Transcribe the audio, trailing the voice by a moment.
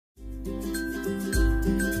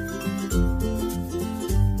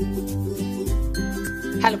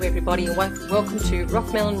Hello everybody and welcome to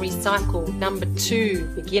Rockmelon Recycle number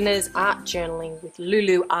 2, Beginner's Art Journaling with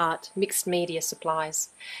LuluArt Mixed Media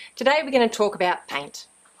Supplies. Today we're going to talk about paint.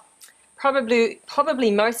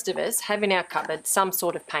 Probably most of us have in our cupboard some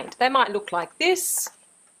sort of paint. They might look like this,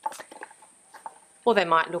 or they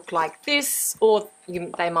might look like this, or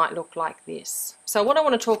they might look like this. So what I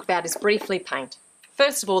want to talk about is briefly paint.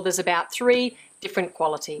 First of all, there's about 3 different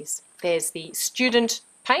qualities. There's the student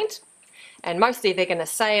paint, and mostly they're going to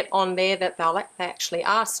say it on there that they actually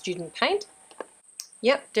are student paint.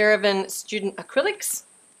 Yep, Derivan student acrylics.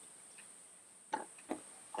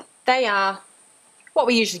 They are what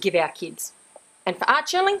we usually give our kids. And for art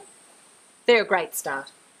journaling, they're a great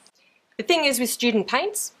start. The thing is with student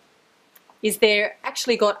paints is they're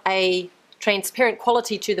actually got a transparent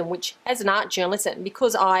quality to them, which as an art journalist, and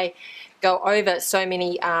because I go over so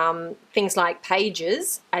many things like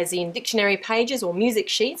pages, as in dictionary pages or music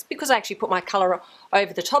sheets, because I actually put my colour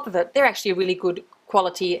over the top of it, they're actually a really good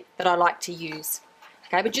quality that I like to use.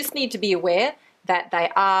 Okay, but just need to be aware that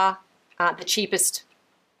they are the cheapest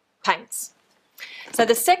paints. So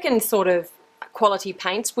the second sort of quality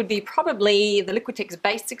paints would be probably the Liquitex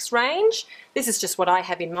Basics range. This is just what I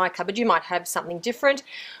have in my cupboard. You might have something different,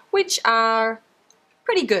 which are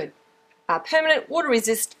pretty good. Permanent, water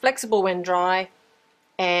resist, flexible when dry,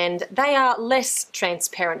 and they are less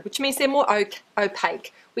transparent, which means they're more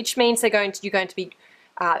opaque, which means you're going to be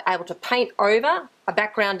able to paint over a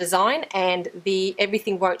background design and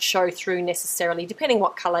everything won't show through necessarily, depending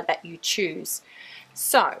what colour that you choose.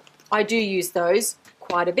 So I do use those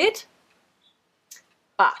quite a bit,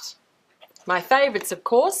 but my favourites, of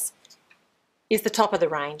course, is the top of the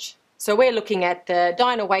range. So we're looking at the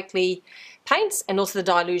Diana Wakely paints and also the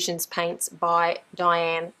Dilutions paints by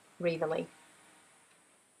Diane Reeverly.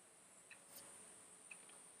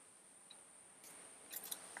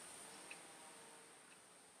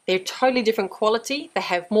 They're totally different quality. They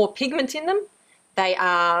have more pigment in them. They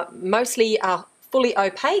are mostly fully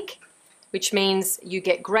opaque, which means you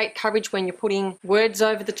get great coverage when you're putting words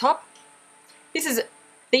over the top.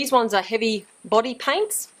 These ones are heavy body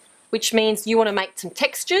paints, which means you want to make some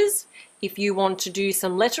textures. If you want to do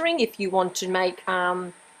some lettering, if you want to make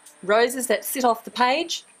roses that sit off the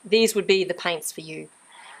page, these would be the paints for you.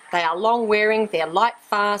 They are long wearing, they're light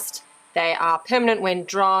fast, they are permanent when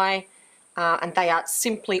dry, and they are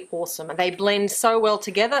simply awesome. And they blend so well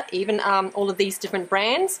together. Even all of these different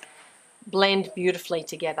brands blend beautifully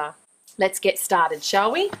together. Let's get started,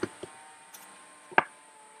 shall we?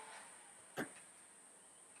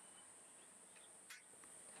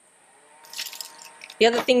 The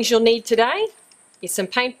other things you'll need today is some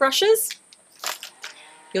paintbrushes.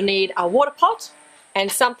 You'll need a water pot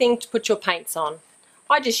and something to put your paints on.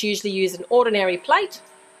 I just usually use an ordinary plate,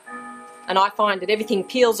 and I find that everything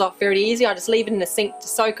peels off very easy. I just leave it in the sink to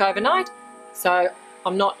soak overnight, so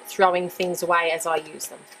I'm not throwing things away as I use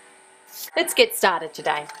them. Let's get started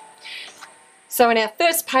today. So in our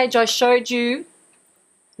first page I showed you,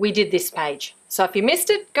 we did this page. So if you missed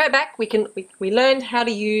it, go back. We learned how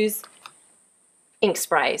to use ink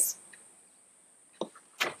sprays.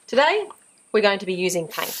 Today we're going to be using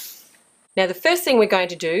paint. Now the first thing we're going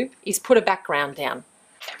to do is put a background down.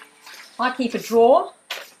 I keep a drawer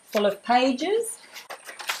full of pages,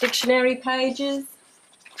 dictionary pages,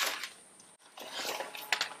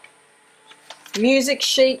 music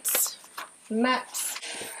sheets, maps.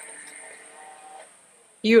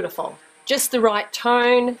 Beautiful. Just the right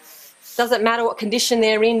tone. Doesn't matter what condition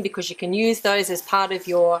they're in, because you can use those as part of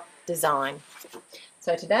your design.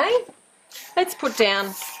 So today, let's put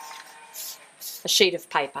down a sheet of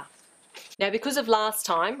paper. Now because of last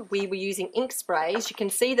time we were using ink sprays, you can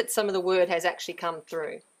see that some of the word has actually come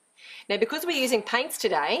through. Now because we're using paints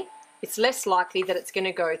today, it's less likely that it's going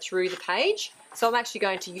to go through the page, so I'm actually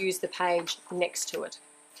going to use the page next to it.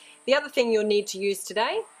 The other thing you'll need to use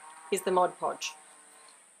today is the Mod Podge.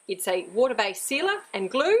 It's a water-based sealer and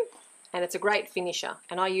glue, and it's a great finisher,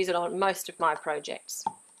 and I use it on most of my projects.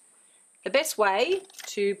 The best way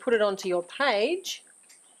to put it onto your page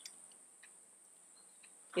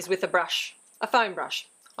is with a brush, a foam brush.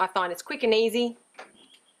 I find it's quick and easy,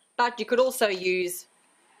 but you could also use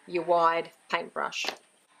your wide paintbrush.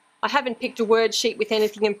 I haven't picked a word sheet with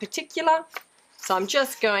anything in particular, so I'm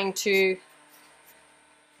just going to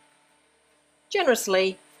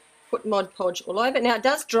generously put Mod Podge all over. Now it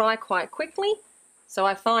does dry quite quickly, so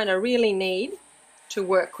I find I really need to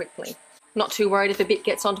work quickly. Not too worried if a bit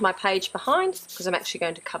gets onto my page behind, because I'm actually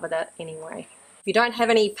going to cover that anyway. If you don't have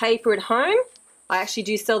any paper at home, I actually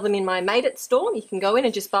do sell them in my Made It store. You can go in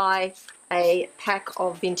and just buy a pack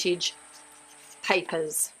of vintage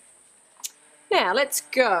papers. Now let's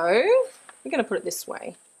go we're going to put it this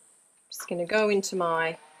way. Just going to go into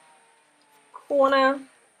my corner,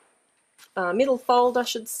 middle fold I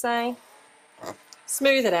should say,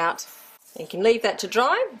 smooth it out. You can leave that to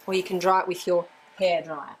dry, or you can dry it with your hair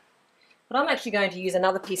dryer. But I'm actually going to use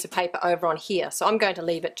another piece of paper over on here, so I'm going to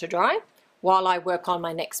leave it to dry while I work on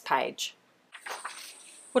my next page.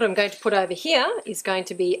 What I'm going to put over here is going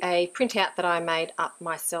to be a printout that I made up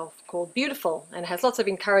myself called Beautiful, and it has lots of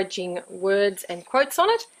encouraging words and quotes on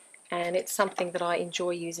it, and it's something that I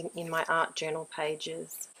enjoy using in my art journal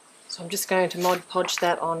pages. So I'm just going to Mod Podge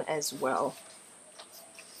that on as well.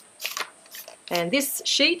 And this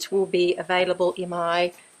sheet will be available in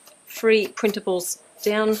my free printables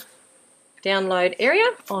download area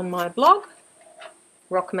on my blog,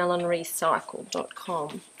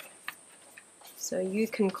 rockmelonrecycle.com. So you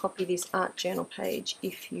can copy this art journal page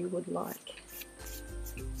if you would like.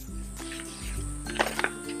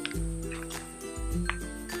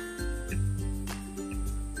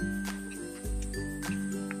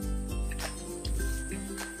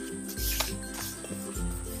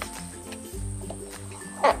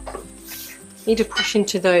 Need to push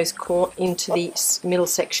into the middle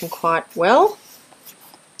section quite well,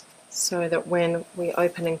 so that when we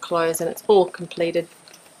open and close and it's all completed,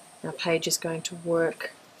 our page is going to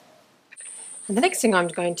work. And the next thing I'm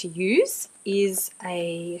going to use is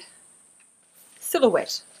a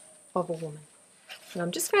silhouette of a woman, and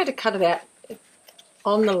I'm just going to cut it out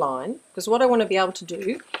on the line, because what I want to be able to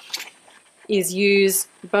do is use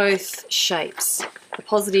both shapes, the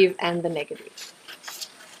positive and the negative.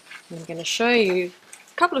 I'm going to show you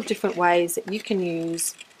a couple of different ways that you can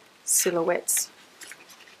use silhouettes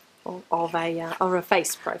of a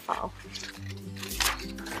face profile.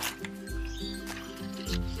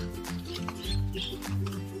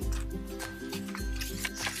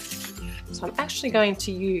 So I'm actually going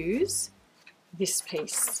to use this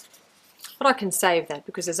piece, but I can save that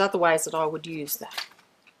because there's other ways that I would use that.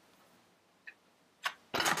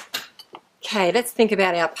 Okay, let's think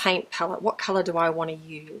about our paint palette. What colour do I want to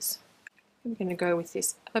use? I'm going to go with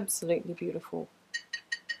this absolutely beautiful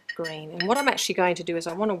green. And what I'm actually going to do is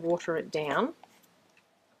I want to water it down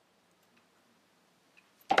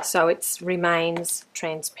so it remains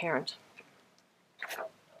transparent.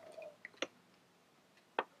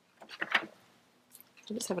 I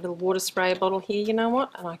just have a little water spray bottle here, you know what?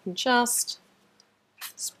 And I can just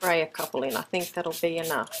spray a couple in. I think that'll be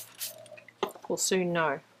enough. We'll soon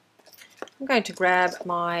know. I'm going to grab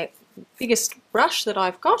my biggest brush that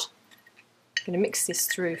I've got. I'm going to mix this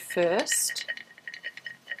through first.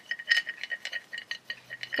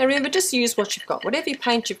 Now remember, just use what you've got. Whatever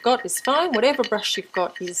paint you've got is fine. Whatever brush you've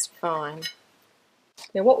got is fine.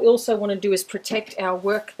 Now what we also want to do is protect our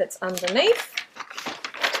work that's underneath.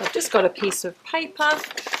 So I've just got a piece of paper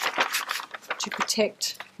to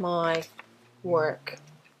protect my work.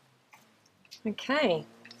 Okay.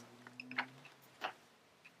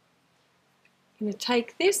 I'm going to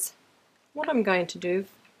take this. What I'm going to do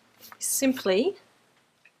is simply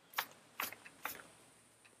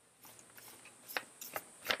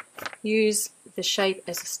use the shape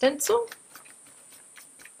as a stencil,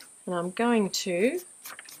 and I'm going to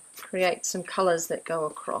create some colours that go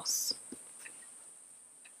across.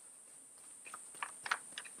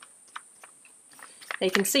 Now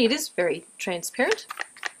you can see it is very transparent,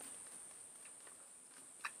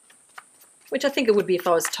 which I think it would be if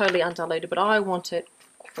I was totally undiluted, but I want it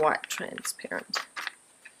quite transparent.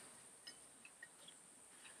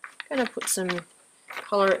 I'm going to put some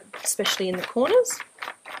colour especially in the corners.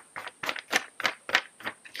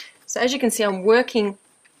 So as you can see, I'm working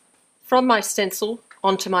from my stencil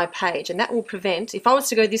onto my page, and that will prevent, if I was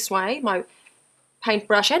to go this way, my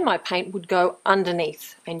paintbrush and my paint would go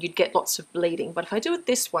underneath and you'd get lots of bleeding. But if I do it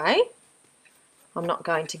this way, I'm not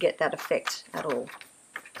going to get that effect at all.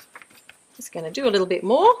 Just going to do a little bit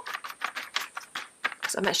more,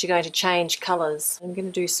 because I'm actually going to change colours. I'm going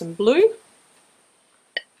to do some blue.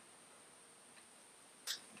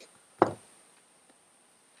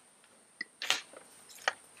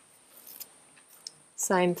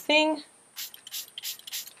 Same thing.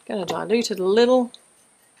 Going to dilute it a little.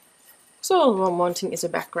 So all I'm wanting is a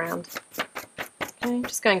background. Okay,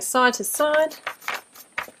 just going side to side.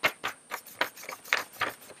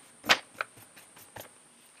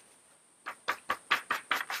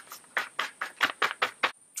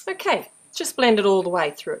 Okay, just blend it all the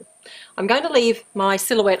way through. I'm going to leave my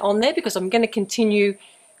silhouette on there because I'm going to continue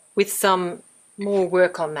with some more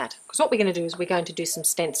work on that. Because what we're going to do is we're going to do some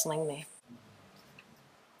stenciling there.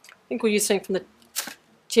 I think we'll use something from the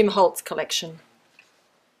Tim Holtz collection.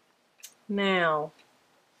 Now,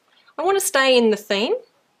 I want to stay in the theme,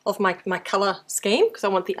 of my colour scheme because I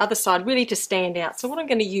want the other side really to stand out. So what I'm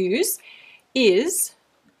going to use is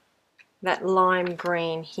that lime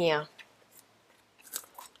green here.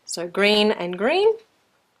 So green and green.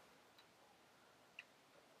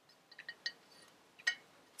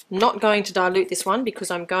 I'm not going to dilute this one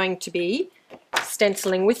because I'm going to be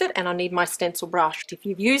stenciling with it and I need my stencil brush. If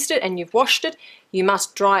you've used it and you've washed it, you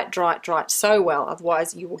must dry it so well,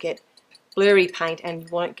 otherwise you will get blurry paint and you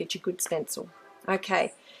won't get your good stencil.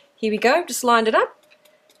 Okay, here we go, just lined it up.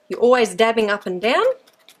 You're always dabbing up and down.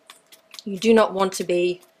 You do not want to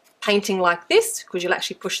be painting like this because you'll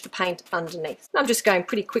actually push the paint underneath. I'm just going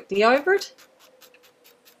pretty quickly over it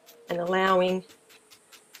and allowing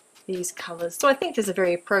these colours. So I think there's a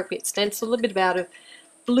very appropriate stencil, a little bit about of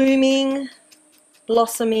blooming,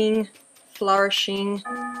 blossoming, flourishing.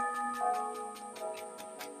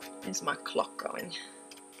 There's my clock going,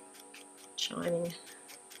 chiming.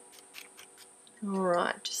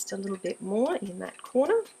 Alright, just a little bit more in that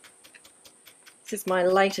corner. This is my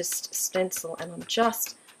latest stencil and I'm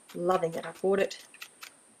just loving it. I bought it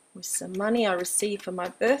with some money I received for my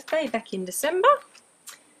birthday back in December.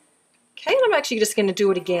 Okay, and I'm actually just going to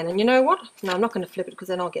do it again. And you know what? No, I'm not going to flip it because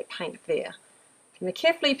then I'll get paint there. I'm going to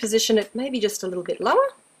carefully position it maybe just a little bit lower.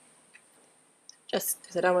 Just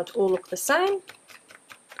because I don't want it to all look the same.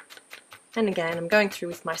 And again, I'm going through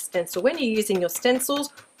with my stencil. When you're using your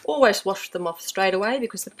stencils, always wash them off straight away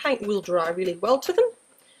because the paint will dry really well to them.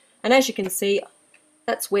 And as you can see,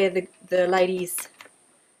 that's where the ladies,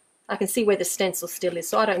 I can see where the stencil still is,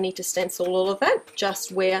 so I don't need to stencil all of that,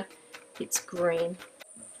 just where it's green.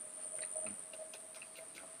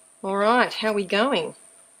 Alright, how are we going?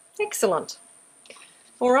 Excellent.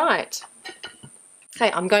 Alright.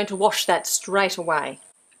 Okay, I'm going to wash that straight away.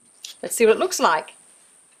 Let's see what it looks like.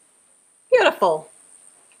 Beautiful.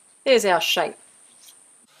 There's our shape.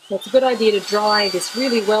 So it's a good idea to dry this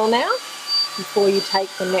really well now before you take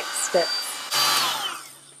the next step.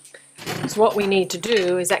 So what we need to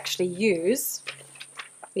do is actually use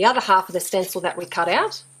the other half of the stencil that we cut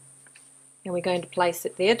out, and we're going to place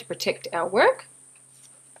it there to protect our work.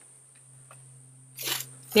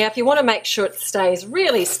 Now if you want to make sure it stays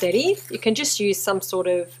really steady, you can just use some sort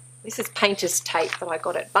of, this is painter's tape that I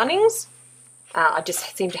got at Bunnings. I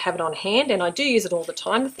just seem to have it on hand and I do use it all the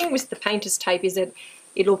time. The thing with the painter's tape is that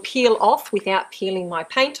it'll peel off without peeling my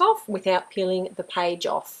paint off, without peeling the page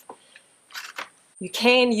off. You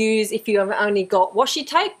can use, if you have only got washi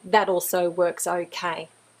tape, that also works okay.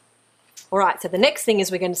 Alright, so the next thing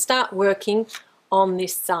is we're going to start working on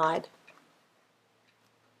this side.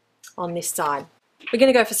 On this side. We're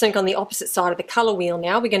going to go for something on the opposite side of the colour wheel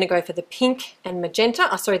now. We're going to go for the pink and magenta,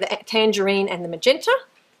 the tangerine and the magenta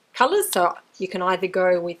colours. So you can either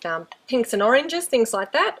go with pinks and oranges, things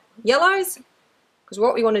like that, yellows, because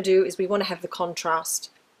what we want to do is we want to have the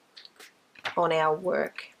contrast on our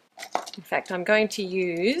work. In fact, I'm going to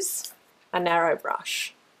use a narrow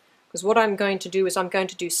brush because what I'm going to do is I'm going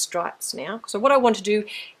to do stripes now. So what I want to do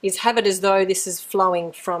is have it as though this is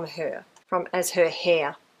flowing from her, as her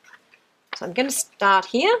hair. So I'm going to start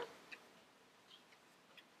here.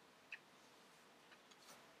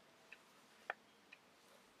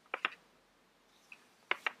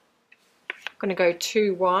 I'm going to go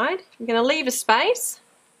too wide. I'm going to leave a space.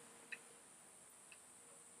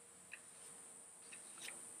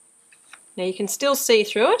 Now you can still see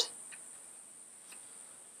through it.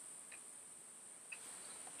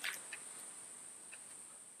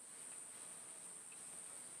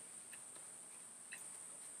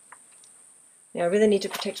 Now I really need to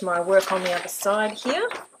protect my work on the other side here.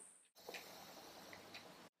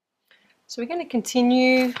 So we're going to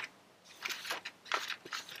continue with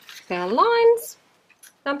our lines.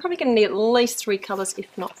 I'm probably going to need at least 3 colours,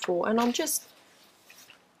 if not 4, and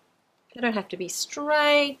they don't have to be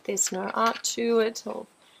straight, there's no art to it or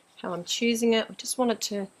how I'm choosing it. I just wanted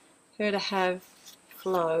her to have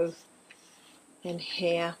flow and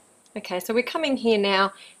hair. Okay, so we're coming here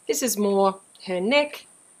now. This is more her neck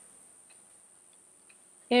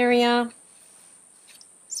area,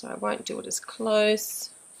 so I won't do it as close.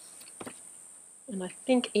 And I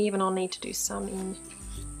think even I'll need to do some in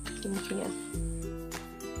here.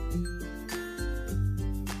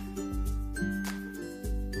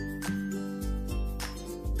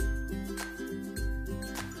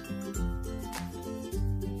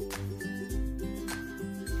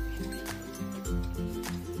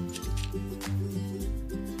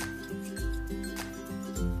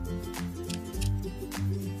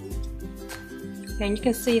 And you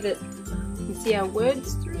can see that you can see our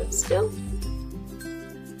words through it still.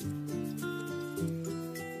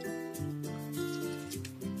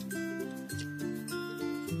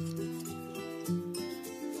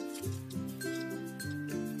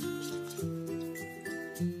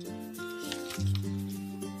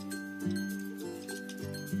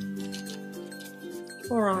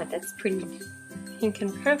 Alright, that's pretty pink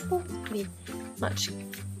and purple, pretty much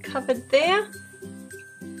covered there.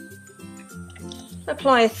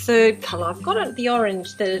 Apply a third colour. I've got the orange,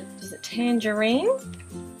 is it tangerine?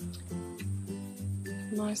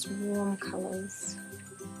 Nice warm colours.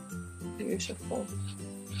 Beautiful.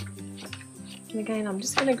 And again, I'm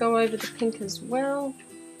just going to go over the pink as well.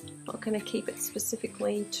 Not going to keep it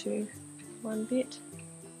specifically to one bit.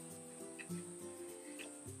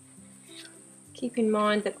 Keep in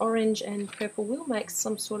mind that orange and purple will make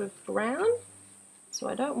some sort of brown, so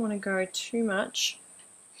I don't want to go too much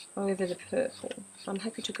over the purple. I'm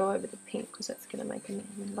happy to go over the pink because that's going to make a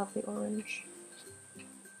lovely orange.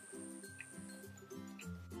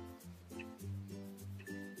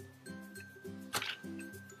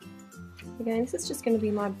 Again, this is just going to be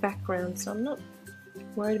my background, so I'm not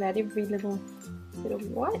worried about every little bit of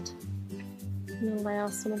white. I'm going to allow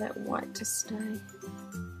some of that white to stay.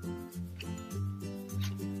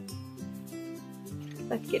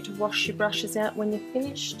 Don't forget to wash your brushes out when you're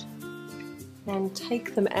finished and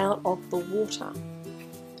take them out of the water.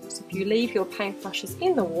 So if you leave your paintbrushes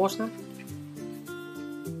in the water,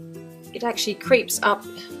 it actually creeps up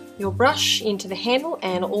your brush into the handle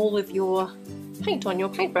and all of your paint on your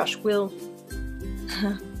paintbrush will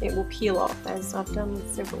peel off, as I've done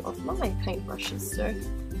with several of my paintbrushes, so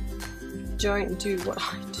don't do what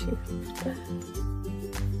I do.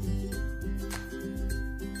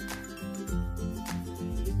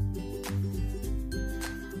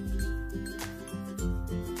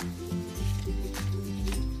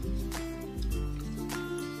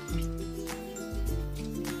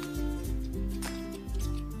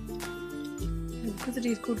 Because it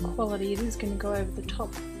is good quality, it is going to go over the top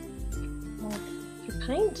of the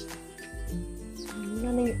paint. So I'm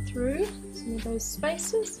running it through some of those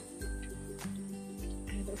spaces.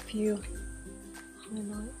 Add a few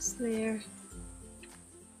highlights there.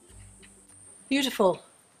 Beautiful.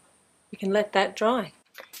 You can let that dry.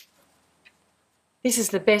 This is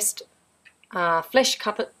the best flesh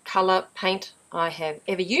colour paint I have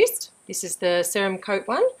ever used. This is the Serum Coat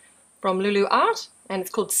one from LuluArt, and it's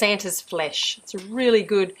called Santa's Flesh. It's a really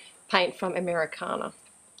good paint from Americana.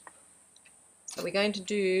 So we're going to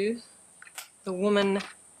do the woman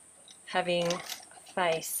having a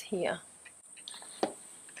face here.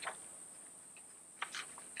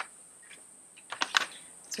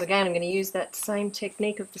 So again, I'm going to use that same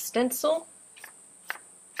technique of the stencil.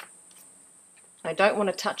 I don't want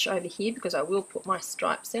to touch over here because I will put my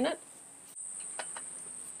stripes in it.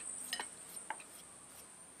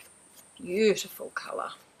 Beautiful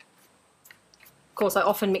colour. Of course, I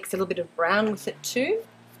often mix a little bit of brown with it too,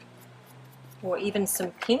 or even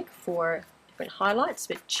some pink for different highlights,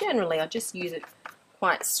 but generally I just use it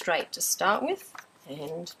quite straight to start with,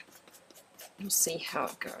 and we'll see how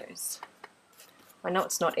it goes. I know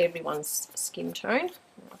it's not everyone's skin tone.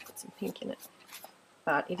 I'll put some pink in it,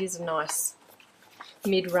 but it is a nice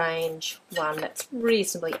mid-range one that's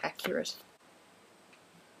reasonably accurate.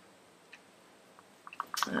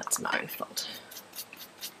 That's my own fault.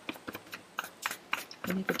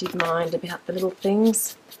 I never did mind about the little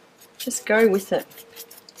things. Just go with it.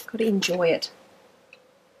 Got to enjoy it.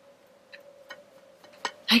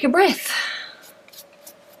 Take a breath.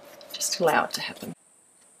 Just allow it to happen.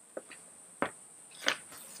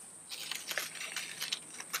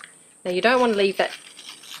 Now you don't want to leave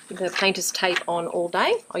the painter's tape on all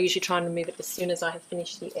day. I usually try and remove it as soon as I have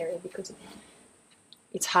finished the area because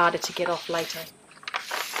it's harder to get off later.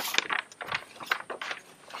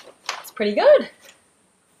 Pretty good.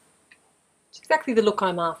 It's exactly the look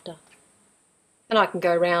I'm after. And I can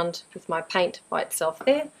go around with my paint by itself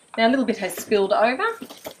there. Now a little bit has spilled over.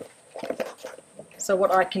 So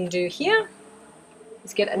what I can do here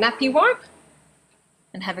is get a nappy wipe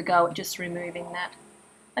and have a go at just removing that.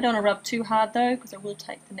 I don't want to rub too hard though because I will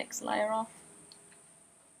take the next layer off.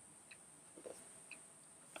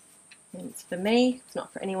 And it's for me, it's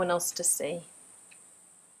not for anyone else to see.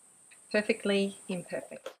 Perfectly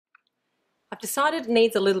imperfect. I've decided it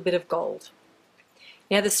needs a little bit of gold.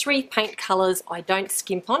 Now there's three paint colours I don't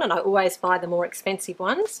skimp on, and I always buy the more expensive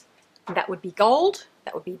ones. And that would be gold,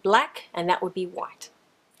 that would be black, and that would be white.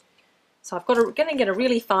 So I'm going to get a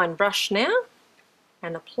really fine brush now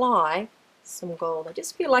and apply some gold. I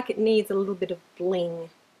just feel like it needs a little bit of bling.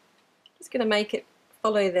 Just going to make it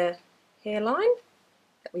follow the hairline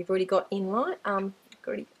that we've already got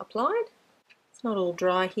already applied. It's not all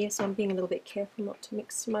dry here, so I'm being a little bit careful not to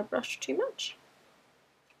mix my brush too much.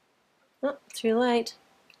 Oh, too late.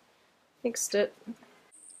 Mixed it.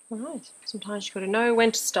 Alright, sometimes you've got to know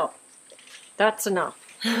when to stop. That's enough.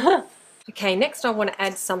 I've Okay, next I want to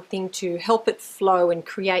add something to help it flow and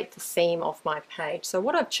create the theme of my page. So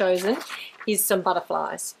what I've chosen is some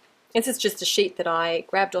butterflies. This is just a sheet that I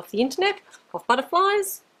grabbed off the internet of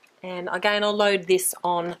butterflies, and again I'll load this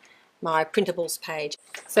on my printables page.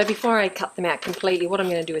 So before I cut them out completely, what I'm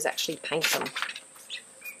going to do is actually paint them.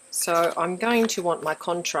 So I'm going to want my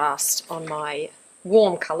contrast on my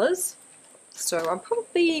warm colours. So I'm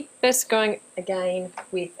probably best going again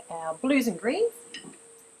with our blues and greens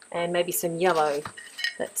and maybe some yellow.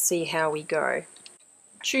 Let's see how we go.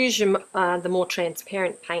 Choose your, the more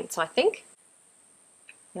transparent paints, I think.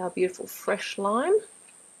 Our beautiful fresh lime.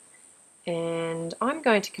 And I'm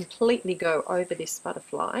going to completely go over this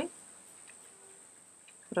butterfly,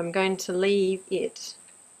 but I'm going to leave it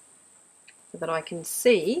so that I can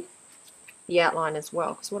see the outline as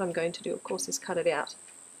well, because what I'm going to do, of course, is cut it out.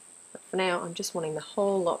 But for now, I'm just wanting the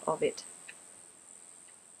whole lot of it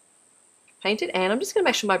painted, and I'm just going to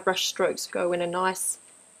make sure my brush strokes go in a nice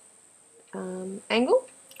angle,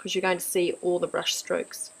 because you're going to see all the brush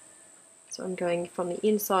strokes. So I'm going from the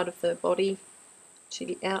inside of the body to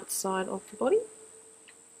the outside of the body.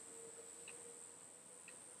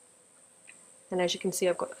 And as you can see,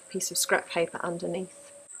 I've got a piece of scrap paper underneath.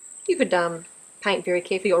 You could paint very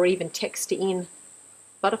carefully or even text in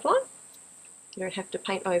butterfly. You don't have to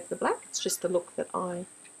paint over the black, it's just the look that I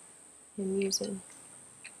am using.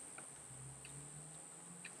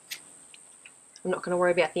 I'm not going to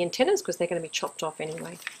worry about the antennas because they're going to be chopped off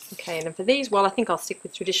anyway. Okay, and then for these, well, I think I'll stick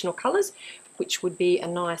with traditional colours, which would be a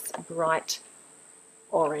nice bright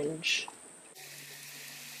orange.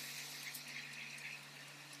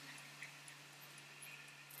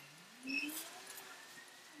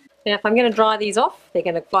 Now if I'm going to dry these off, they're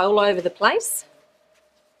going to fly all over the place.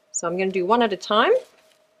 So I'm going to do one at a time.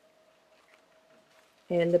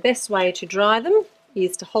 And the best way to dry them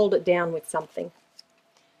is to hold it down with something.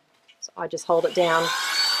 So I just hold it down. I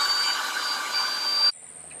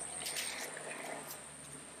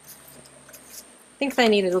think they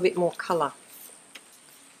need a little bit more colour.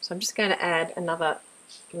 So I'm just going to add another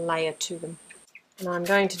layer to them. And I'm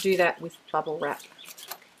going to do that with bubble wrap.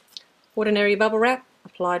 Ordinary bubble wrap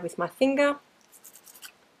applied with my finger. I'm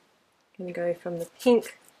going to go from the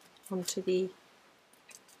pink onto the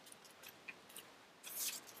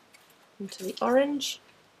orange.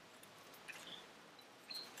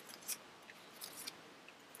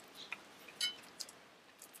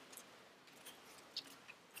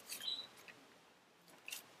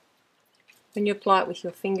 When you apply it with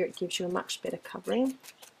your finger, it gives you a much better covering. You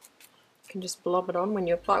can just blob it on. When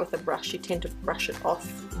you apply it with a brush, you tend to brush it off.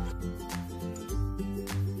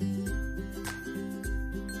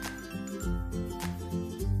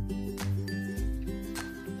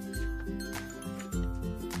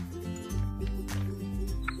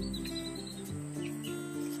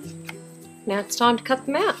 Now it's time to cut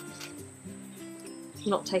them out. I'm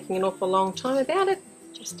not taking an awful long time about it,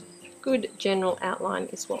 just a good general outline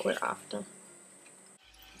is what we're after.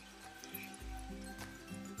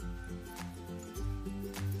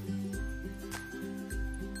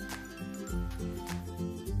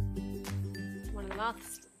 One of the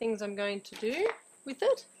last things I'm going to do with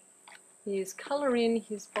it is colour in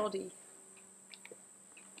his body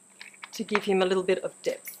to give him a little bit of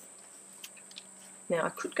depth. Now I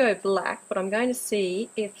could go black, but I'm going to see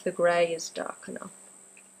if the grey is dark enough.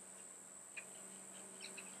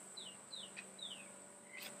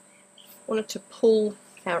 I wanted to pull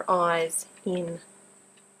our eyes in.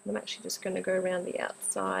 I'm actually just going to go around the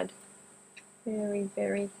outside very,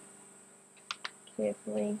 very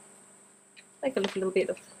carefully. Make it look a little bit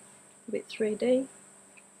 3D,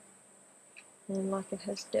 and like it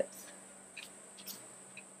has depth.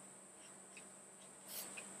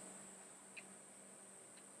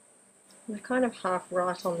 And they're kind of half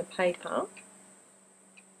right on the paper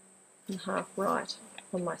and half right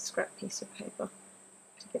on my scrap piece of paper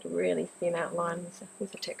to get a really thin outline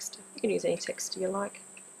with a texture. You can use any texture you like.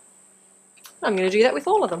 I'm going to do that with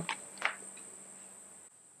all of them.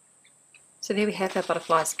 So there we have our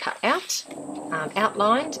butterflies cut out,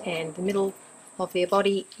 outlined, and the middle of their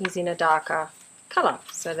body is in a darker colour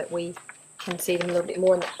so that we can see them a little bit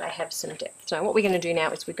more and that they have some depth. So what we're going to do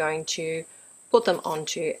now is we're going to put them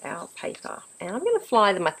onto our paper, and I'm going to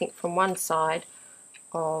fly them, I think, from one side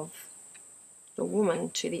of the woman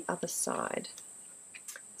to the other side.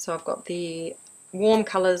 So I've got the warm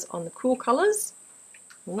colours on the cool colours.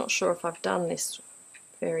 I'm not sure if I've done this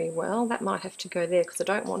very well. That might have to go there because I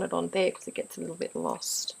don't want it on there because it gets a little bit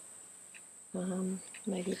lost.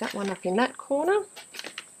 Maybe that one up in that corner,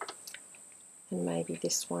 and maybe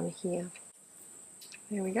this one here.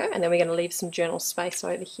 There we go, and then we're going to leave some journal space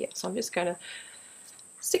over here. So I'm just going to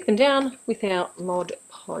stick them down with our Mod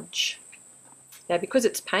Podge. Now because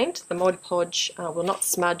it's paint, the Mod Podge will not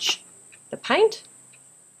smudge the paint,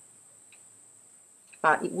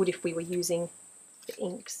 but it would if we were using the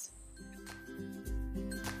inks.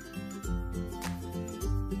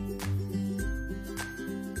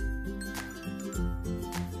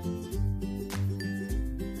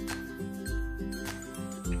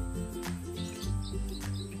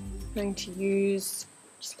 I'm going to use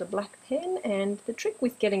just a black pen, and the trick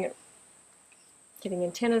with getting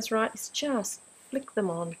antennas right is just flick them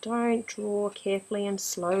on. Don't draw carefully and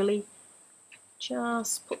slowly.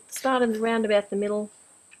 Just start in around about the middle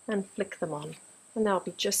and flick them on, and they'll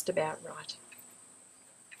be just about right.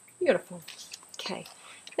 Beautiful. Okay,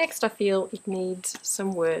 next I feel it needs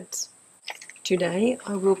some words. Today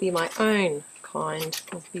I will be my own kind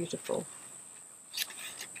of beautiful.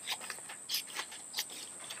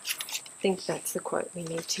 I think that's the quote we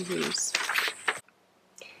need to use.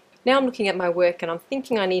 Now I'm looking at my work and I'm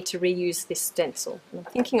thinking I need to reuse this stencil. And I'm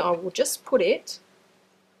thinking I will just put it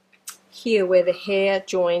here where the hair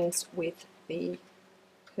joins with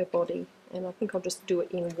her body. And I think I'll just do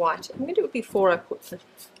it in white. I'm going to do it before I put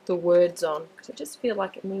the words on, because I just feel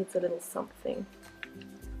like it needs a little something.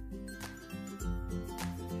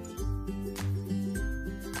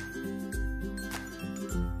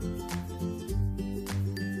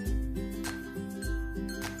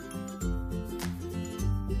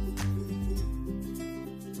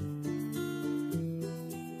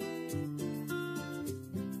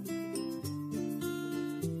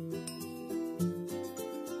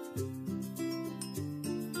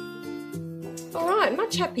 Alright,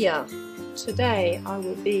 much happier. Today I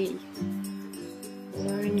will be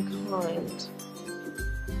my own kind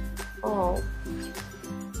of,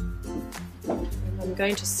 and I'm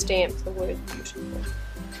going to stamp the word beautiful.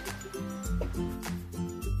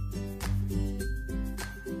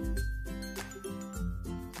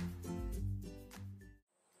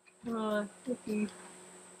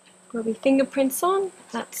 Grubby fingerprints on,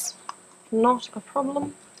 that's not a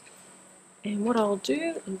problem. And what I'll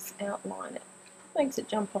do is outline it. Makes it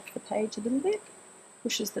jump off the page a little bit,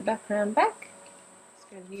 pushes the background back. Just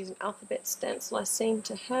going to use an alphabet stencil I seem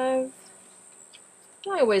to have.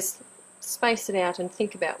 I always space it out and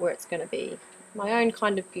think about where it's going to be. My own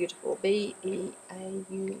kind of beautiful, B-E-A-U-T-I-F.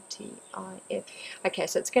 Okay,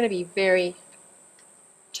 so it's going to be very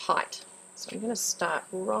tight. So I'm going to start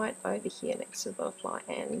right over here next to the butterfly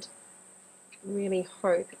and really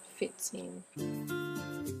hope it fits in.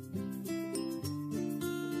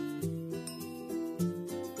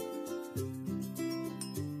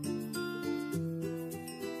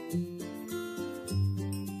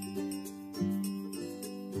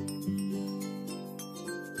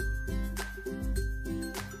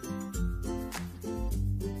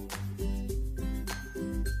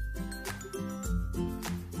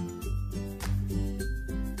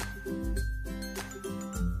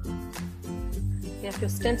 Now if your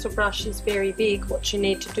stencil brush is very big, what you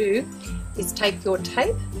need to do is take your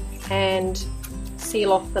tape and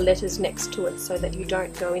seal off the letters next to it so that you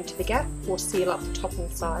don't go into the gap, or seal up the top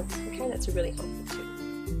and sides. Okay, that's a really helpful tip.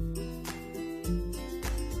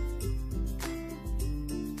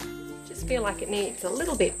 Just feel like it needs a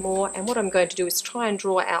little bit more, and what I'm going to do is try and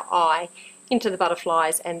draw our eye into the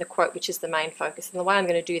butterflies and the quote, which is the main focus. And the way I'm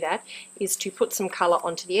going to do that is to put some colour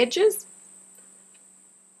onto the edges.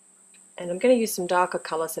 And I'm going to use some darker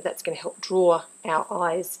colour, so that's going to help draw our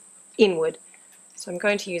eyes inward. So I'm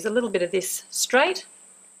going to use a little bit of this straight,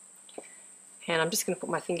 and I'm just going to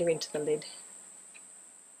put my finger into the lid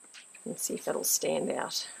and see if that'll stand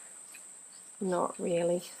out. Not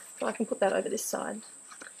really, but I can put that over this side.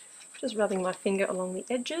 Just rubbing my finger along the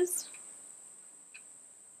edges.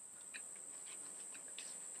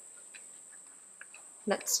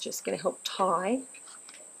 That's just going to help tie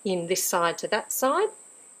in this side to that side.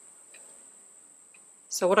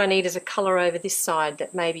 So what I need is a colour over this side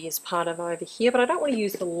that maybe is part of over here, but I don't want to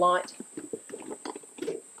use the light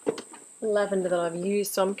lavender that I've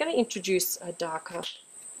used, so I'm going to introduce a darker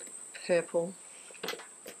purple.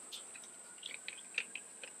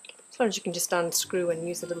 Sometimes you can just unscrew and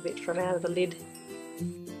use a little bit from out of the lid.